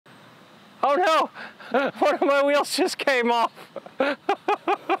Oh no, one of my wheels just came off.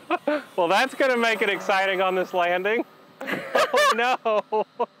 Well, that's gonna make it exciting on this landing. Oh no.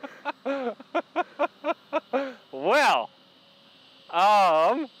 Well,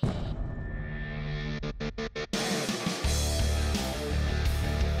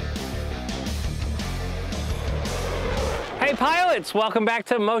 hey pilots, welcome back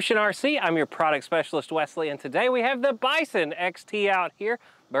to Motion RC. I'm your product specialist, Wesley, and today we have the Bison XT out here,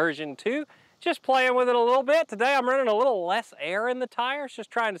 version 2. Just playing with it a little bit. Today I'm running a little less air in the tires, just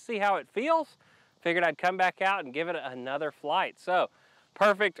trying to see how it feels. Figured I'd come back out and give it another flight. So,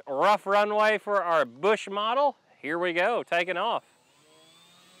 perfect rough runway for our Bush model. Here we go, taking off.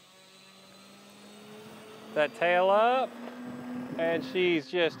 That tail up, and she's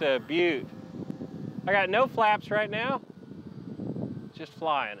just a beaut. I got no flaps right now. Just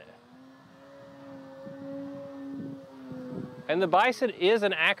flying it. And the Bison is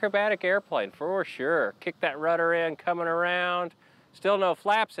an acrobatic airplane for sure. Kick that rudder in, coming around. Still no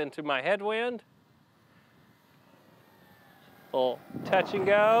flaps into my headwind. Little touch and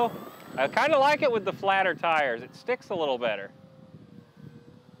go. I kind of like it with the flatter tires. It sticks a little better.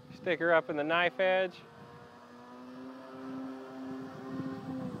 Stick her up in the knife edge.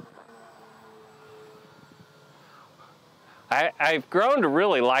 I've grown to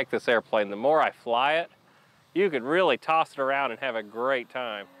really like this airplane. The more I fly it, you could really toss it around and have a great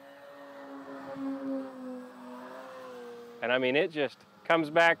time. And I mean, it just comes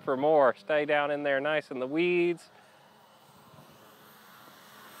back for more. Stay down in there nice in the weeds.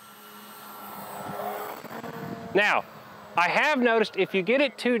 Now, I have noticed if you get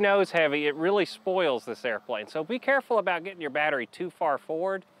it too nose heavy, it really spoils this airplane. So be careful about getting your battery too far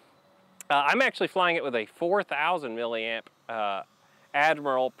forward. I'm actually flying it with a 4,000 milliamp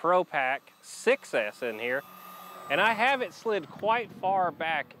Admiral Pro Pack 6S in here, and I have it slid quite far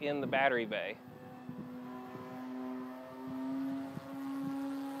back in the battery bay.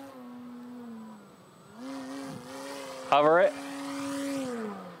 Hover it.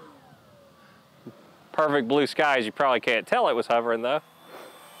 Perfect blue skies. You probably can't tell it was hovering though.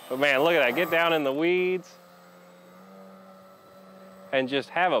 But man, look at that. Get down in the weeds and just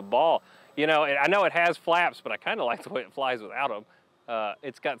have a ball. You know, I know it has flaps, but I kind of like the way it flies without them.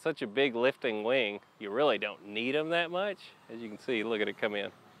 It's got such a big lifting wing, you really don't need them that much. As you can see, look at it come in.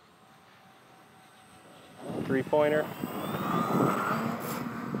 3-pointer.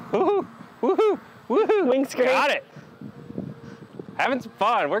 Woohoo! Woohoo! Woohoo! Wings great. Got it! Having some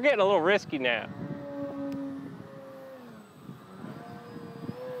fun. We're getting a little risky now.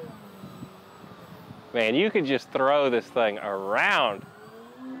 Man, you could just throw this thing around.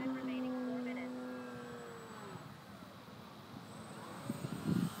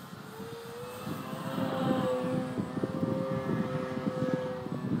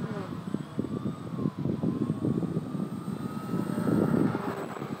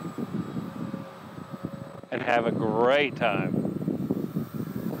 And have a great time.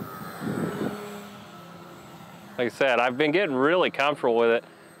 Like I said, I've been getting really comfortable with it.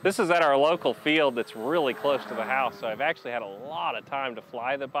 This is at our local field that's really close to the house, so I've actually had a lot of time to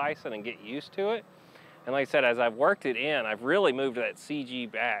fly the Bison and get used to it. And like I said, as I've worked it in, I've really moved that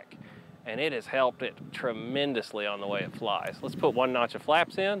CG back, and it has helped it tremendously on the way it flies. Let's put one notch of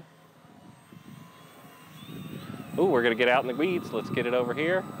flaps in. Ooh, we're gonna get out in the weeds. Let's get it over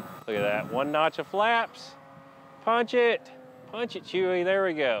here. Look at that, one notch of flaps. Punch it, Chewy, there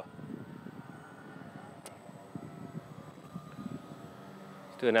we go.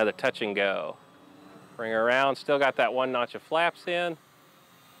 Let's do another touch and go. Bring her around, still got that one notch of flaps in.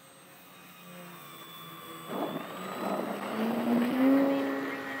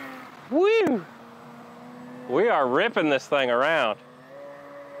 Woo! We are ripping this thing around.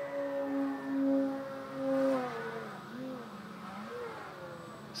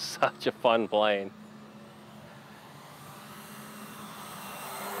 Such a fun plane.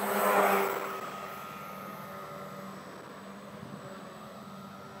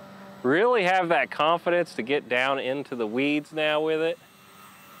 Really have that confidence to get down into the weeds now with it.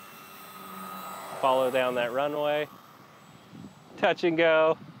 Follow down that runway. Touch and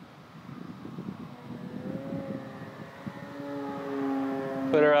go.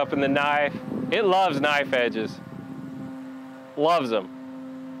 Put her up in the knife. It loves knife edges. Loves them.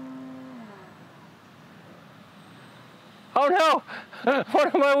 Oh no! One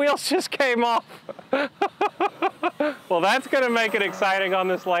of my wheels just came off. Well, that's gonna make it exciting on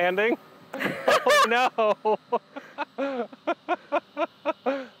this landing. Oh no!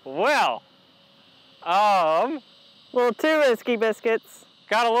 Well, a little too risky, biscuits.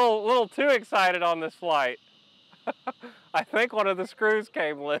 Got a little too excited on this flight. I think one of the screws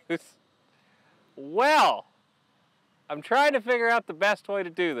came loose. Well, I'm trying to figure out the best way to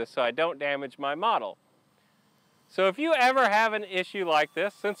do this so I don't damage my model. So if you ever have an issue like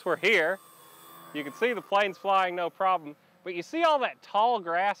this, since we're here, you can see the plane's flying no problem, but you see all that tall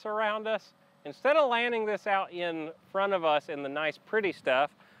grass around us? Instead of landing this out in front of us in the nice pretty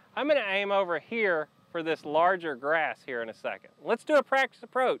stuff, I'm gonna aim over here for this larger grass here in a second. Let's do a practice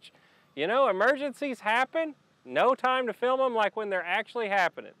approach. You know, emergencies happen, no time to film them like when they're actually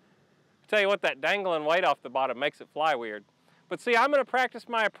happening. I tell you what, that dangling weight off the bottom makes it fly weird. But see, I'm gonna practice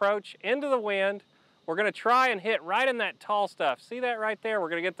my approach into the wind. We're gonna try and hit right in that tall stuff. See that right there? We're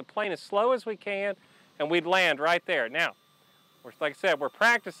gonna get the plane as slow as we can and we'd land right there. Now, like I said, we're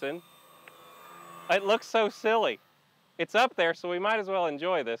practicing. It looks so silly. It's up there, so we might as well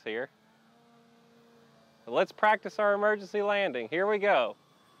enjoy this here. But let's practice our emergency landing. Here we go.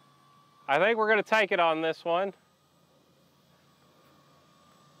 I think we're gonna take it on this one.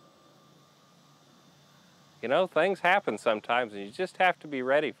 You know, things happen sometimes and you just have to be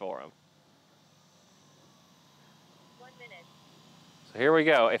ready for them. 1 minute. So here we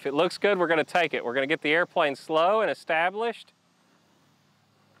go. If it looks good, we're gonna take it. We're gonna get the airplane slow and established.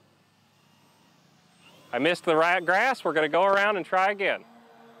 I missed the right grass. We're gonna go around and try again.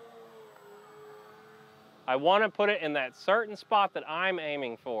 I wanna put it in that certain spot that I'm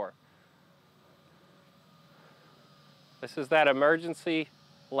aiming for. This is that emergency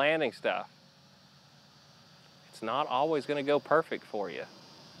landing stuff. It's not always gonna go perfect for you.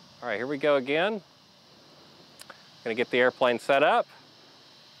 All right, here we go again. Gonna get the airplane set up.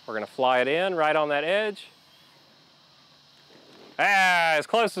 We're gonna fly it in right on that edge. Ah, as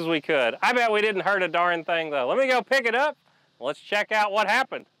close as we could. I bet we didn't hurt a darn thing though. Let me go pick it up. Let's check out what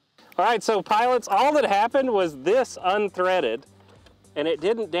happened. All right, so pilots, all that happened was this unthreaded and it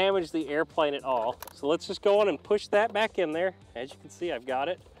didn't damage the airplane at all. So let's just go on and push that back in there. As you can see, I've got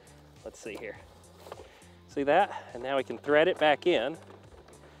it. Let's see here. See that? And now we can thread it back in.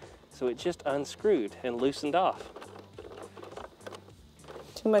 So it just unscrewed and loosened off.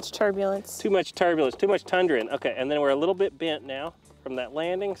 Too much turbulence. Too much turbulence, too much tundra in. Okay, and then we're a little bit bent now from that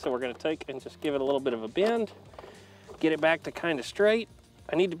landing, so we're gonna take and just give it a little bit of a bend, get it back to kind of straight.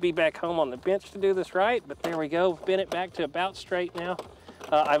 I need to be back home on the bench to do this right, but there we go, bend it back to about straight now.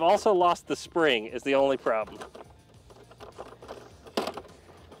 I've also lost the spring is the only problem.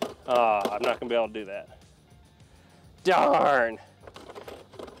 I'm not gonna be able to do that. Darn.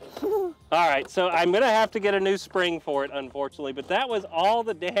 All right, so I'm gonna have to get a new spring for it, unfortunately, but that was all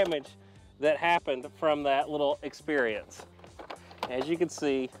the damage that happened from that little experience. As you can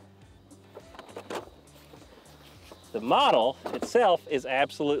see, the model itself is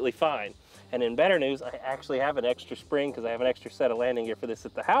absolutely fine. And in better news, I actually have an extra spring because I have an extra set of landing gear for this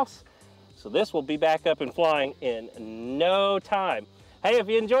at the house. So this will be back up and flying in no time. Hey, if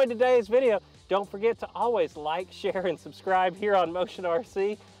you enjoyed today's video, don't forget to always like, share, and subscribe here on Motion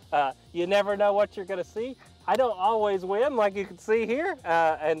RC. You never know what you're gonna see. I don't always win, like you can see here,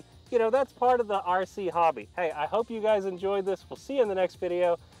 and you know, that's part of the RC hobby. Hey, I hope you guys enjoyed this. We'll see you in the next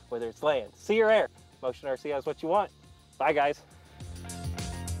video, whether it's land, sea, or air. Motion RC has what you want. Bye, guys.